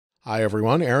Hi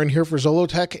everyone, Aaron here for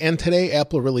Zollotech, and today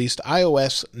Apple released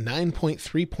iOS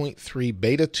 9.3.3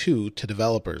 Beta 2 to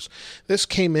developers. This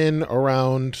came in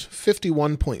around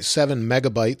 51.7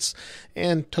 megabytes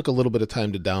and took a little bit of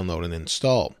time to download and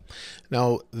install.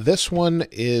 Now, this one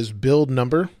is build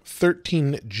number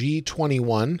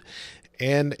 13G21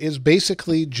 and is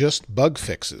basically just bug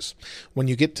fixes. When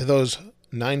you get to those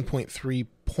 9.3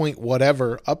 point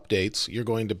whatever updates, you're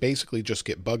going to basically just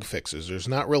get bug fixes. There's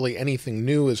not really anything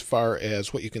new as far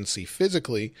as what you can see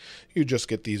physically. You just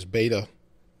get these beta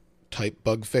type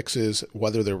bug fixes,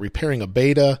 whether they're repairing a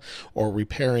beta or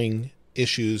repairing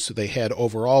issues they had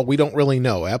overall. We don't really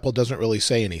know. Apple doesn't really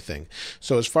say anything.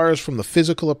 So as far as from the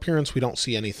physical appearance, we don't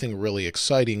see anything really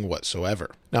exciting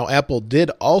whatsoever. Now, Apple did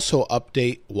also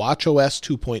update watchOS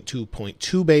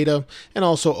 2.2.2 beta and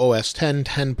also OS X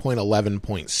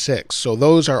 10.11.6. So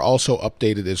those are also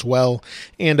updated as well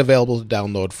and available to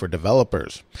download for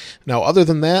developers. Now, other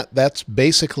than that, that's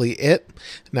basically it.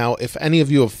 Now, if any of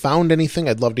you have found anything,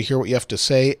 I'd love to hear what you have to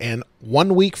say. And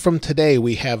 1 week from today,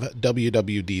 we have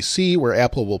WWDC, where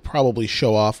Apple will probably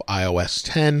show off iOS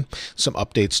 10, some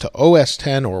updates to OS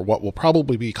 10, or what will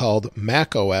probably be called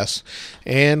Mac OS,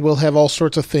 and we'll have all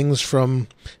sorts of things from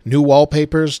new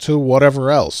wallpapers to whatever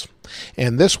else.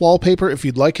 And this wallpaper, if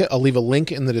you'd like it, I'll leave a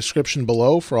link in the description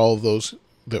below for all of those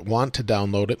that want to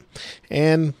download it.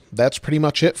 And that's pretty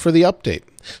much it for the update.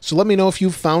 So let me know if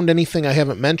you've found anything I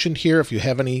haven't mentioned here. If you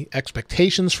have any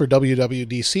expectations for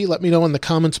WWDC, let me know in the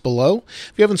comments below.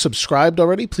 If you haven't subscribed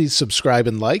already, please subscribe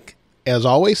and like. As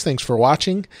always, thanks for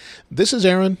watching. This is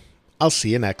Aaron. I'll see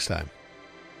you next time.